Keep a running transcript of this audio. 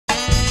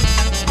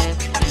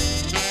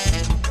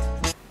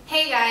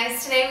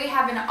guys, today we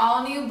have an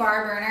all-new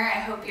bar burner. I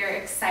hope you're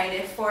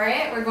excited for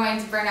it. We're going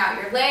to burn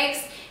out your legs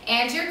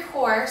and your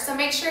core, so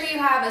make sure you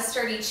have a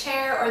sturdy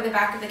chair or the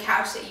back of the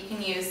couch that you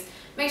can use.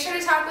 Make sure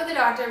to talk with a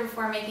doctor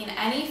before making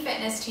any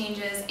fitness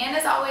changes, and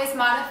as always,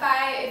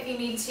 modify if you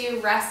need to,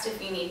 rest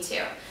if you need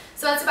to.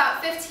 So it's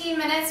about 15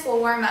 minutes. We'll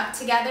warm up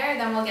together,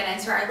 then we'll get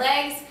into our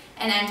legs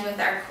and end with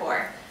our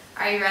core.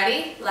 Are you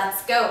ready?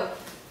 Let's go.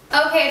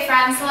 Okay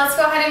friends, so let's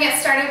go ahead and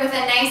get started with a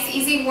nice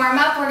easy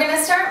warm-up. We're going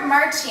to start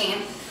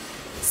marching.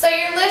 So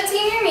you're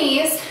lifting your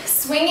knees,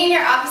 swinging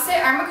your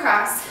opposite arm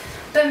across,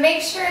 but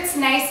make sure it's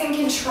nice and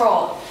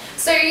controlled.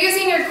 So you're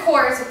using your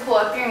core to pull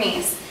up your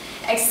knees.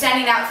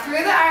 Extending out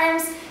through the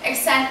arms,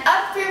 extend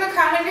up through the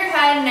crown of your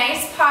head,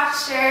 nice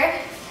posture.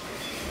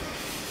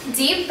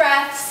 Deep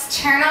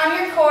breaths, turn on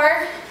your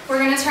core. We're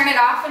going to turn it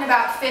off in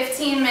about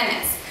 15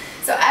 minutes.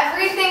 So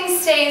everything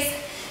stays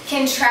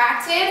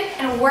contracted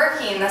and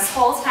working this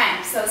whole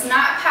time. So it's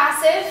not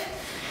passive.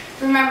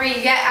 Remember,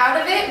 you get out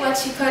of it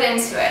what you put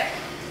into it.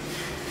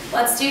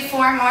 Let's do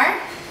 4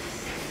 more.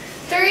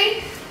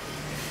 3,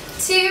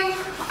 2,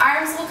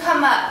 arms will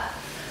come up.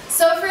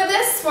 So for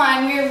this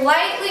one, you're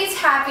lightly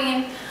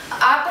tapping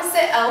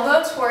opposite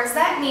elbow towards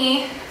that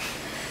knee,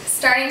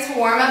 starting to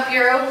warm up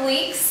your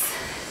obliques.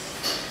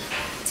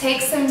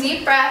 Take some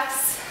deep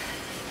breaths.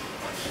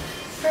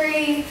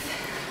 Breathe.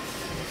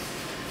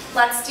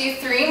 Let's do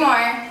 3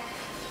 more.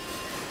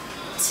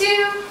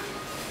 2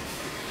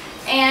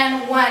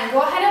 and 1. Go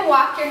ahead and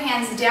walk your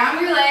hands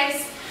down your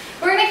legs.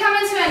 We're going to come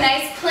into a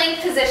nice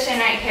plank position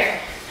right here.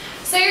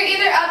 So you're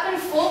either up in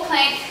full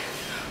plank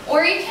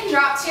or you can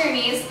drop to your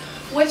knees.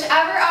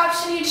 Whichever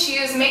option you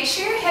choose, make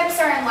sure your hips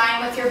are in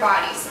line with your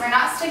body. So we're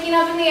not sticking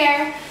up in the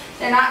air,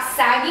 they're not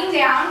sagging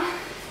down.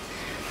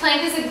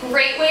 Plank is a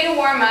great way to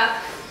warm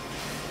up.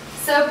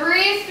 So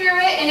breathe through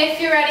it, and if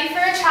you're ready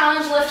for a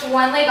challenge, lift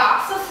one leg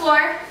off the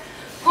floor,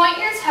 point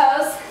your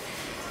toes,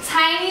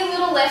 tiny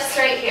little lifts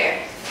right here.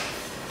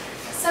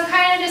 So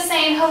kind of just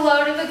saying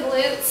hello to the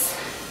glutes.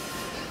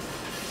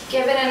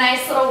 Give it a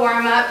nice little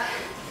warm up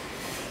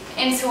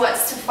into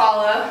what's to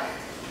follow.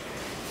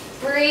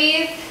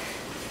 Breathe.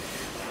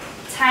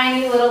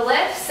 Tiny little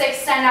lifts.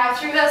 Extend out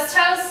through those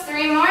toes.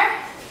 3 more.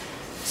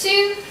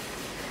 2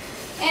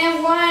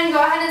 and 1.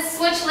 Go ahead and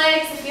switch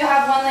legs if you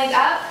have one leg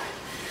up.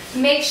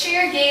 Make sure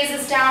your gaze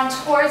is down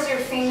towards your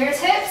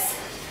fingertips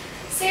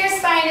so your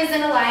spine is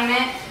in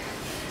alignment.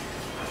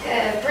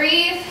 Good.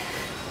 Breathe.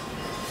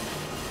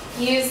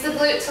 Use the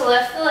glute to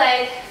lift the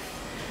leg.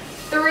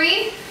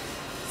 3,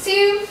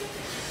 2,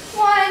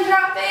 1.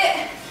 Drop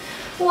it.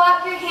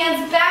 Walk your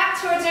hands back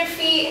towards your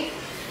feet.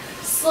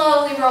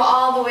 Slowly roll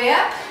all the way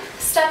up.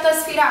 Step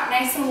those feet out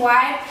nice and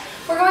wide.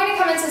 We're going to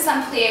come into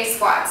some plie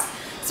squats.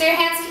 So your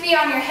hands can be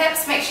on your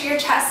hips. Make sure your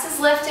chest is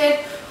lifted,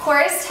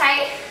 core is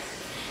tight.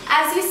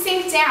 As you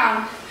sink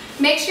down,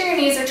 make sure your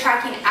knees are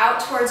tracking out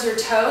towards your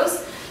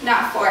toes,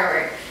 not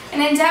forward.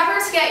 And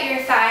endeavor to get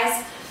your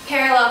thighs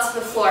parallel to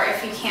the floor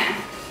if you can.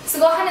 So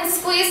go ahead and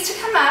squeeze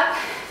to come up,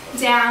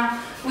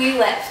 down, we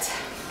lift,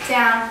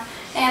 down,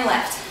 and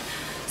lift.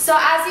 So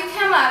as you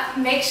come up,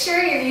 make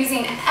sure you're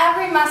using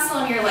every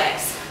muscle in your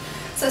legs.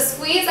 So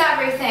squeeze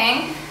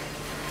everything,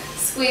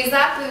 squeeze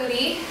that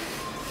booty.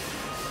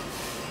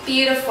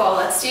 Beautiful.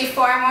 Let's do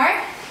 4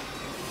 more.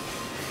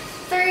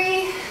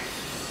 3,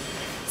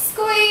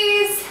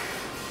 squeeze.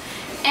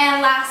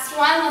 And last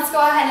one, let's go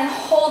ahead and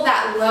hold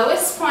that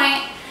lowest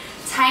point.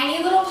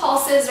 Tiny little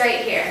pulses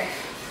right here.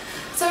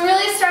 So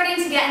really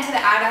starting to get into the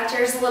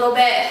adductors a little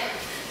bit.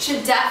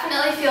 Should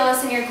definitely feel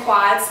this in your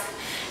quads.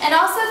 And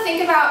also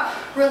think about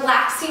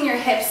relaxing your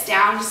hips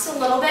down just a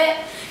little bit.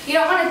 You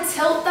don't want to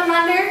tilt them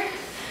under,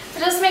 but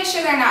just make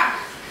sure they're not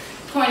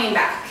pointing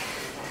back.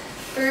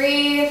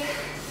 Breathe.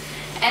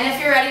 And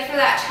if you're ready for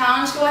that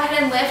challenge, go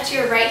ahead and lift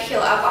your right heel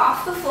up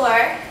off the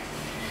floor.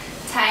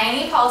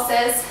 Tiny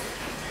pulses.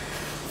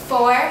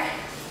 4,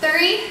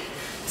 3,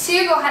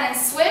 2, go ahead and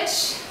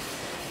switch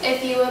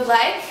if you would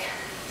like.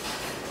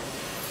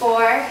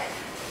 4,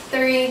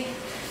 3,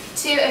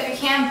 2, if you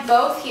can,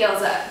 both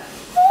heels up.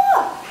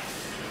 Woo!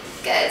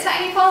 Good,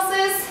 tiny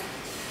pulses.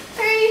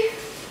 3,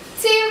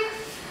 2,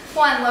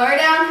 1, lower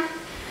down.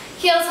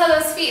 Heel toe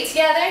those feet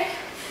together.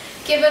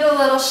 Give it a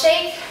little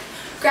shake.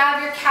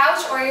 Grab your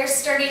couch or your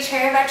sturdy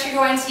chair that you're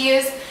going to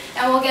use,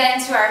 and we'll get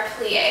into our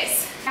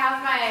plies. I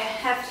have my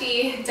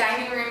hefty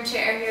dining room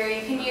chair here.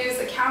 You can use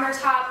a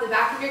countertop, the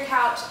back of your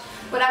couch,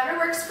 whatever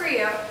works for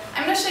you.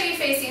 I'm going to show you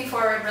facing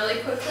forward really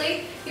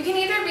quickly. You can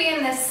either be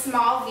in this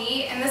small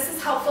V, and this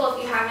is helpful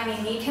if you have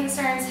any knee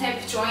concerns,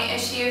 hip joint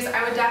issues.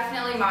 I would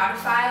definitely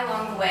modify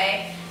along the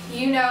way.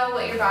 You know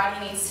what your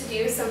body needs to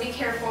do, so be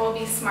careful,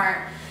 be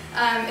smart.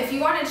 If you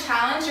want a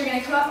challenge, you're going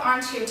to come up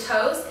onto your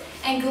toes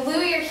and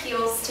glue your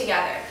heels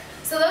together.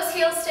 So those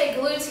heels stay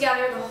glued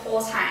together the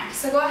whole time.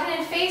 So go ahead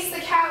and face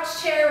the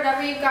couch, chair,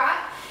 whatever you've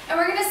got, and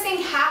we're going to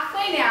sink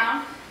halfway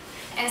down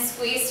and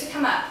squeeze to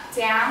come up.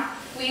 Down,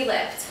 we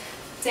lift,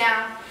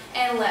 down,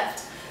 and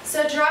lift.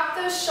 So drop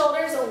those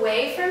shoulders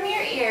away from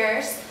your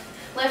ears,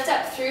 lift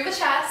up through the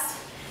chest,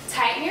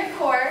 tighten your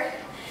core,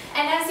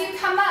 And as you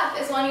come up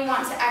is when you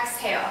want to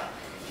exhale.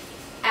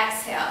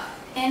 Exhale,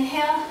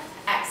 inhale,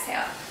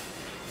 exhale.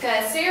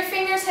 Good, so your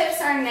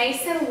fingertips are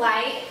nice and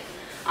light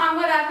on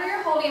whatever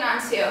you're holding on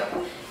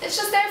to. It's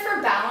just there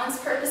for balance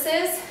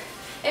purposes.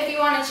 If you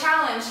want to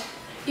challenge,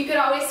 you could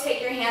always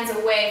take your hands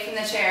away from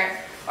the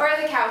chair or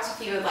the couch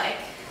if you would like.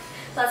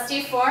 Let's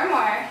do 4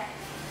 more.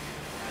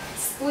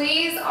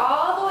 Squeeze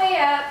all the way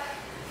up.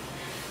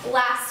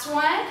 Last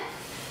one.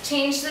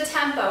 Change the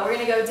tempo. We're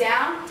going to go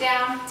down,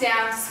 down,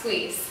 down,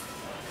 squeeze.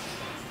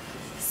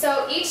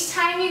 So each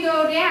time you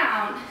go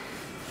down,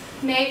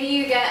 maybe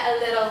you get a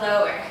little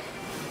lower.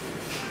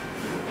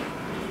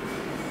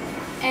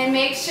 And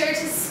make sure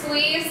to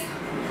squeeze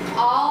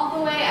all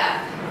the way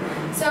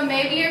up. So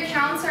maybe your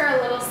counts are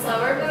a little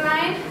slower than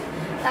mine.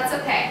 That's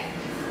okay.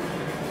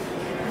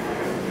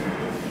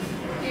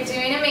 You're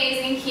doing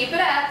amazing. Keep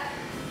it up.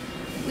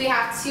 We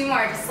have 2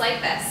 more, just like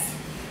this.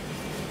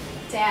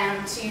 Down,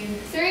 2,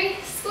 3,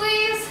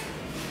 squeeze.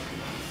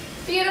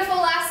 Beautiful,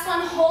 last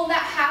one, hold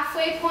that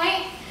halfway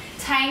point.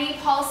 Tiny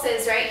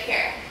pulses right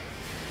here.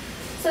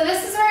 So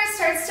this is where it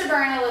starts to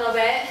burn a little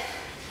bit.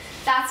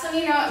 That's when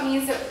you know it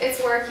means that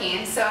it's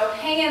working. So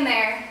hang in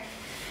there.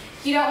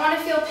 You don't want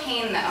to feel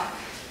pain though.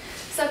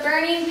 So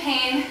burning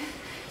pain,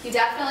 you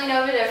definitely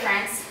know the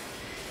difference.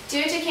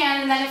 Do what you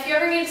can, and then if you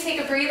ever need to take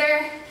a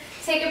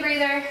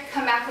breather,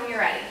 come back when you're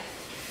ready.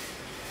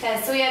 Okay,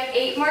 so we have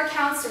 8 more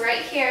counts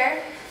right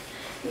here.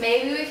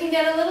 Maybe we can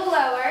get a little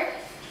lower.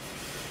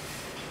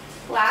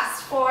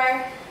 Last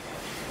 4,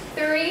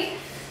 3,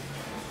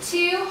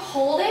 2,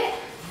 hold it.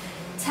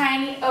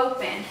 Tiny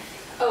open,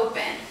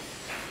 open.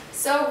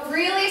 So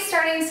really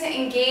starting to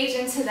engage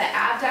into the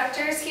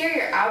abductors here,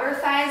 your outer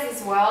thighs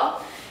as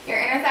well. Your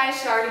inner thighs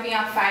should already be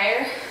on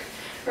fire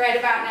right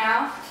about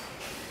now.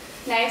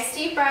 Nice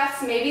deep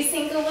breaths, maybe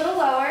sink a little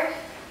lower.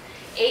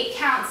 8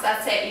 counts,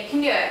 that's it, you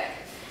can do it.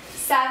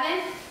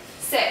 7,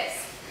 6,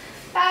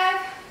 5,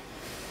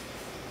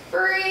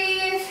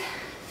 breathe,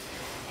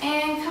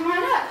 and come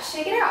on up,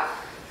 shake it out.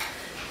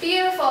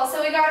 Beautiful,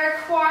 so we got our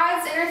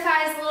quads, inner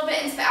thighs, a little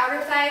bit into the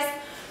outer thighs.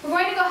 We're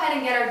going to go ahead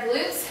and get our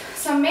glutes,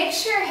 so make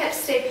sure your hips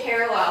stay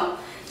parallel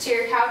to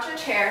your couch or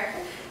chair.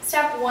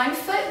 Step 1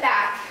 foot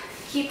back,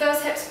 keep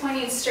those hips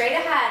pointing straight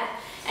ahead,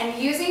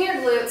 and using your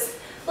glutes,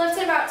 lift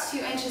it about 2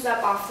 inches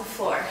up off the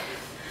floor.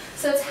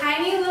 So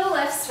tiny little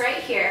lifts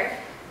right here.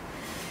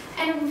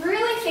 And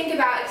really think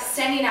about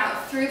extending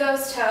out through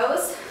those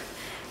toes.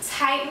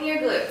 Tighten your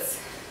glutes.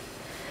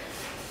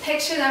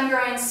 Picture them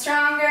growing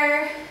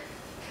stronger,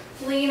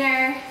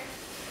 leaner,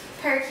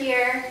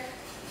 perkier.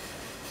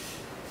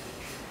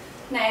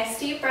 Nice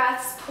deep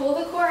breaths. Pull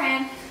the core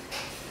in.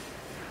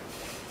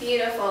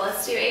 Beautiful.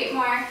 Let's do 8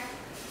 more.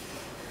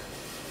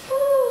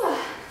 Woo.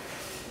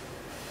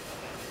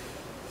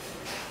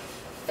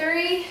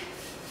 3,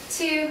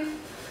 2,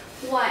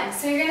 1.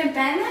 So you're going to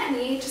bend that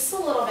knee just a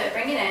little bit,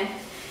 bring it in,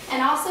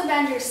 and also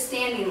bend your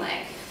standing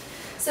leg.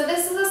 So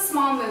this is a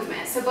small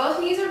movement. So both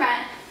knees are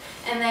bent,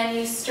 and then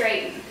you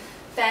straighten,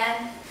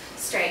 bend,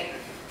 straighten.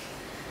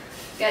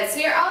 Good, so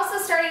you're also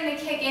starting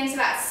to kick into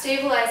that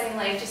stabilizing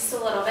leg just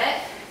a little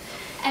bit.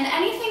 And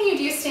anything you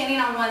do standing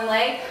on one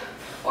leg,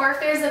 or if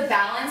there's a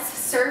balance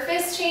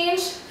surface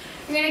change,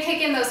 you're going to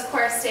kick in those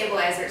core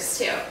stabilizers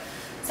too.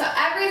 So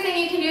everything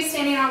you can do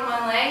standing on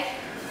one leg,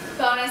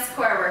 bonus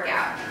core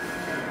workout.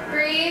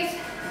 Breathe.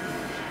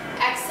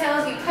 Exhale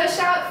as you push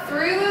out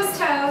through those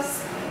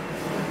toes.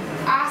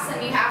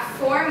 Awesome, you have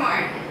 4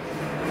 more.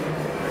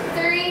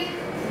 3,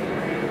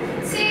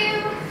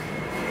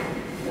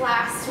 2,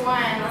 last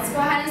one. Let's go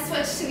ahead and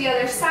switch to the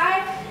other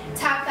side.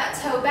 Tap that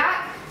toe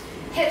back.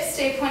 Hips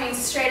stay pointing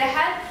straight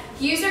ahead.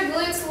 Use your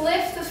glutes,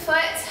 lift the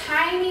foot,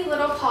 tiny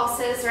little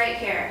pulses right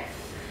here.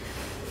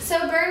 So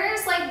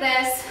burners like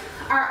this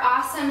are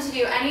awesome to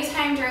do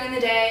anytime during the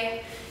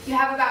day. You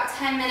have about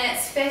 10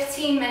 minutes,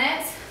 15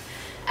 minutes.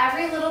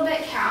 Every little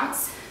bit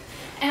counts.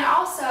 And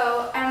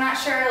also, I'm not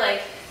sure,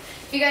 like,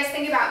 if you guys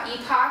think about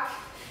EPOC,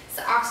 it's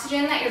the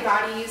oxygen that your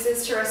body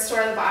uses to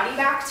restore the body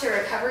back to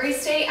recovery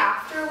state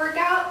after a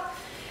workout.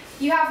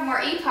 You have more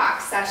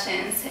EPOC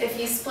sessions if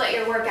you split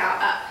your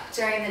workout up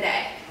during the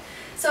day.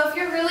 So if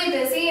you're really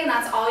busy and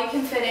that's all you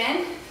can fit in,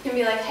 you can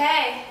be like,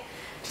 hey,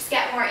 just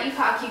get more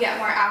EPOC, you get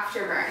more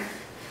afterburn.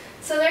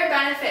 So there are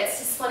benefits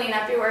to splitting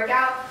up your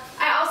workout.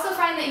 I also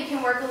find that you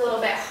can work a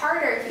little bit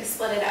harder if you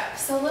split it up.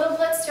 So a little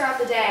blitz throughout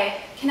the day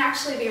can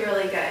actually be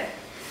really good.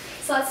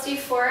 So let's do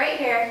 4 right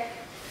here.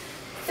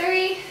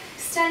 3,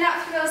 extend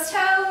out through those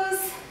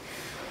toes.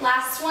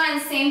 Last one,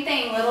 same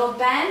thing, little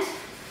bend,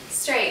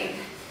 straighten,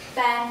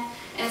 bend,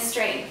 and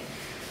straighten.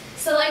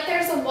 So like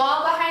there's a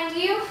wall behind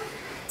you,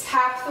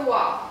 tap the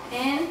wall,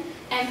 in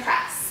and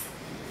press.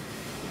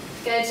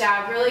 Good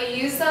job, really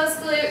use those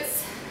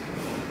glutes.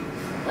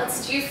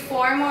 Let's do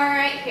 4 more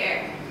right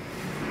here.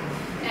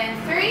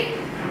 And 3,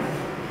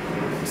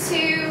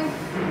 2,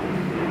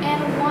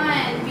 and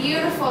 1.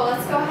 Beautiful.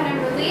 Let's go ahead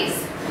and release.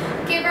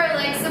 Give our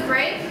legs a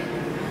break.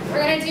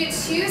 We're going to do 2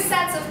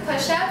 sets of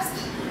push-ups,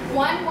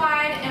 1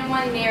 wide and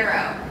 1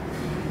 narrow.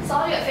 So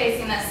I'll do it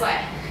facing this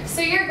way. So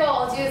your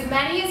goal, do as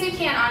many as you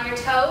can on your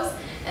toes,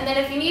 and then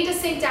if you need to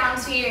sink down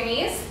to your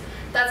knees,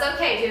 that's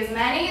okay. Do as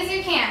many as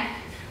you can.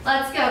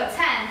 Let's go.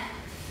 10.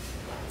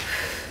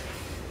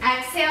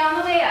 Exhale on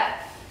the way up.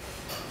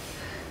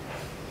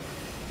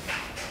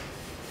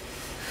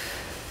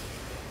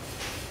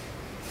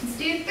 Let's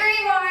do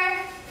 3 more.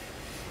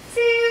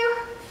 2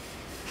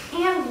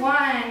 and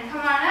 1. Come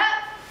on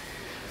up.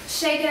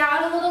 Shake it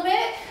out a little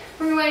bit.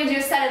 We're going to do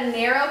a set of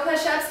narrow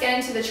push-ups, get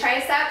into the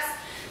triceps.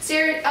 So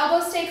your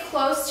elbows stay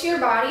close to your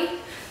body,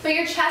 but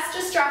your chest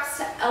just drops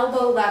to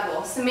elbow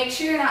level. So make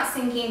sure you're not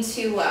sinking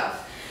too low.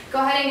 Go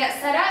ahead and get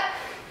set up.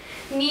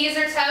 Knees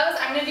or toes.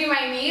 I'm going to do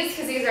my knees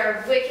because these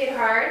are wicked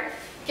hard.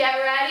 Get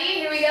ready.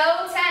 Here we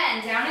go.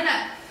 10. Down and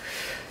up.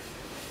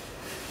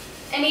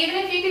 And even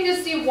if you can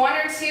just do 1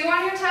 or 2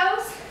 on your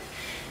toes,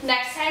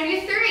 next time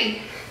do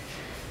 3.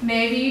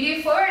 Maybe you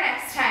do 4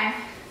 next time.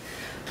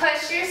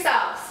 Push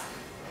yourselves.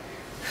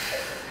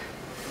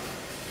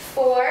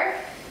 4,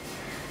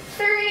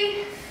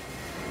 3,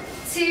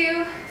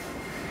 2,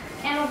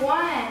 and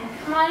 1.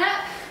 Come on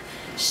up.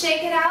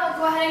 Shake it out.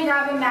 Go ahead and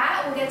grab a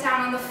mat. We'll get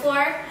down on the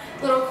floor.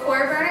 Little core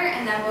burner,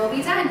 and then we'll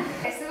be done.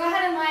 Okay, so go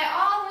ahead and lie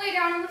all the way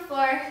down on the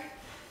floor.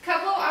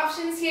 Couple of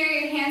options here.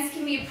 Your hands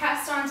can be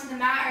pressed onto the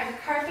mat or the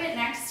carpet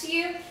next to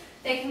you.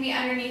 They can be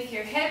underneath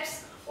your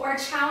hips. Or a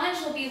challenge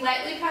will be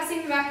lightly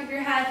pressing the back of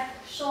your head.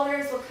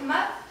 Shoulders will come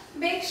up.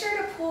 Make sure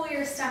to pull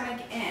your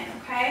stomach in,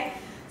 okay?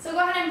 So go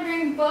ahead and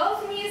bring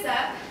both knees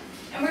up.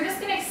 And we're just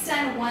going to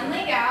extend one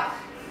leg out.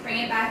 Bring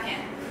it back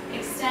in.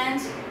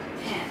 Extend,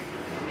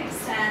 in.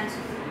 Extend,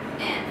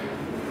 in.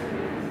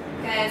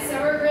 Good. So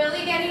we're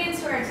really getting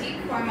into our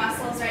deep core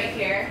muscles right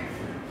here.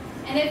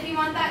 And if you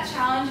want that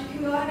challenge, you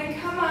can go ahead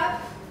and come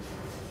up,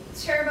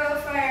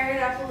 turbo fire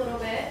it up a little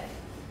bit.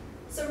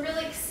 So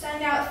really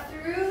extend out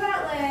through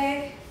that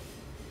leg.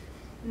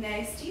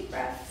 Nice deep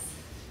breaths.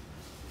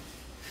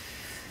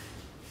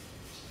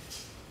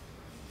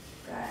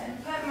 Good.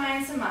 And put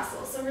mind to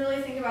muscle. So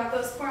really think about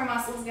those core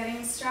muscles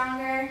getting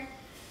stronger.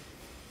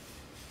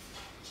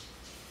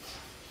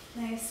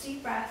 Nice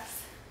deep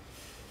breaths.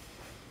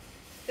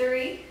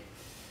 3,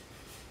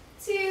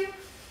 2,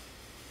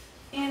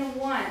 and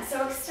 1.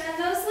 So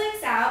extend those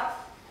legs out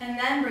and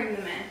then bring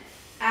them in.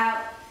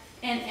 Out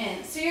and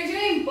in. So you're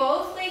doing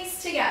both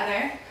legs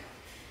together,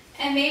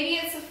 and maybe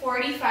it's a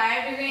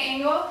 45-degree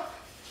angle,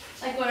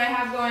 like what I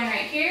have going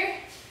right here.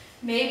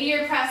 Maybe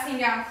you're pressing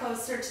down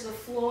closer to the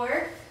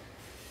floor.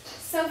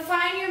 So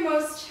find your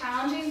most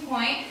challenging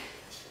point,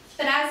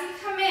 but as you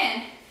come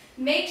in,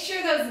 make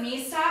sure those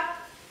knees stop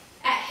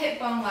at hip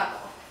bone level.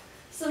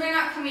 So they're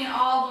not coming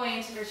all the way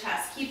into your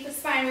chest. Keep the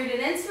spine rooted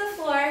into the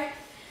floor,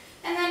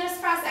 and then just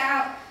press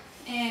out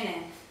and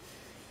in.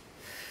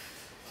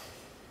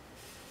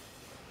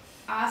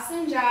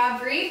 Awesome job.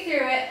 Breathe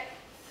through it.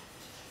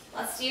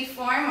 Let's do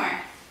 4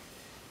 more.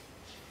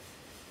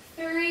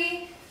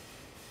 3,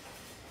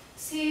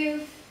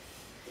 2,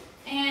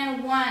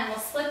 and 1. We'll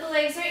split the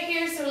legs right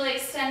here, so really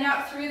extend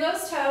out through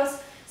those toes.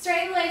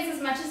 Straighten the legs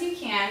as much as you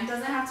can.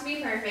 Doesn't have to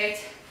be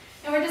perfect.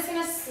 And we're just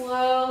going to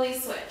slowly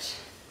switch.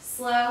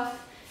 Slow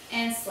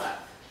and slow.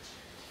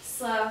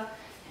 Slow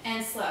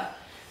and slow.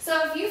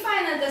 So if you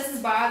find that this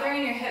is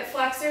bothering your hip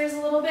flexors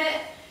a little bit,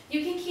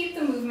 you can keep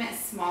the movement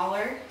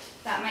smaller.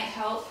 That might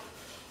help.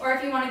 Or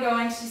if you want to go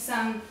into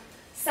some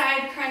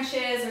side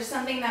crunches or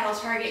something that'll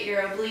target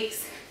your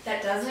obliques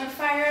that doesn't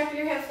fire up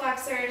your hip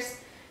flexors,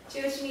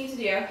 do what you need to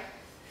do.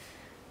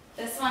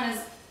 This one is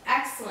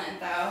excellent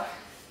though.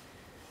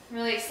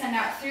 Really extend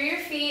out through your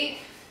feet.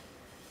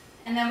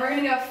 And then we're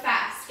going to go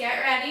fast. Get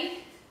ready.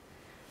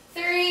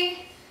 3,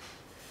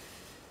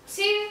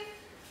 2,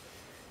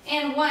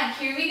 and 1.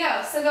 Here we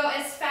go. So go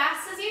as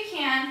fast as you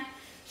can,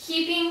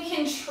 keeping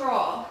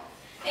control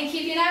and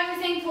keeping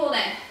everything pulled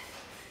in.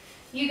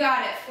 You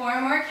got it.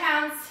 4 more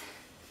counts.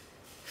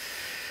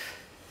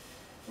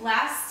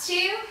 Last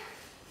 2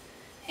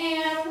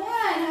 and 1.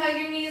 Hug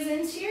your knees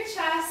into your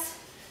chest.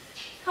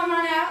 Come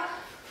on out.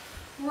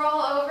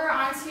 Roll over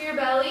onto your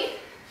belly.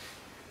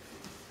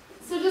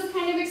 So just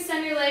kind of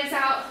extend your legs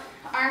out.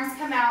 Arms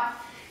come out.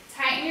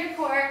 Tighten your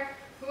core.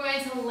 We're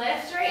going to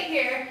lift right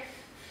here.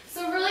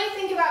 So really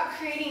think about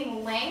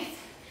creating length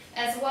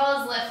as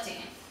well as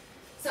lifting.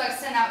 So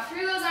extend out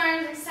through those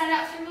arms, extend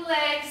out through the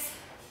legs.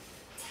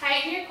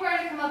 Tighten your core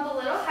to come up a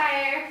little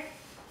higher.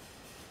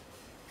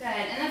 Good.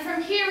 And then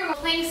from here, we're going to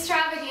plank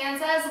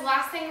extravaganza is the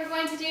last thing we're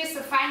going to do.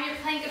 So find your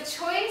plank of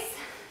choice.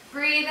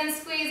 Breathe and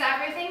squeeze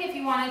everything if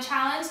you want a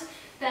challenge.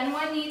 Bend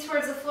one knee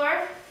towards the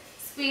floor.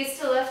 Squeeze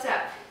to lift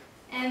up.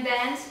 And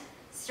bend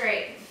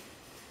straight.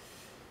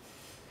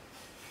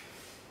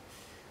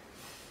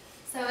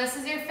 So this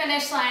is your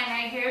finish line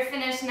right here.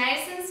 Finish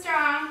nice and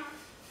strong.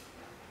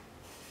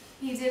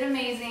 You did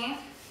amazing.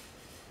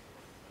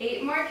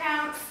 8 more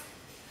counts.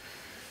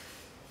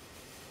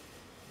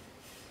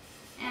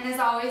 And as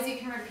always, you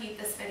can repeat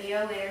this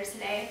video later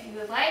today if you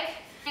would like.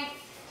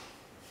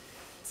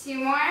 2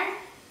 more.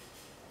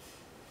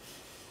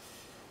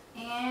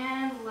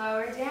 And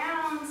lower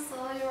down.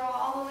 Slowly roll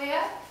all the way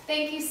up.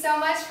 Thank you so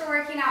much for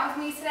working out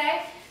with me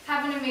today.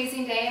 Have an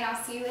amazing day, and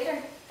I'll see you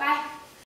later. Bye.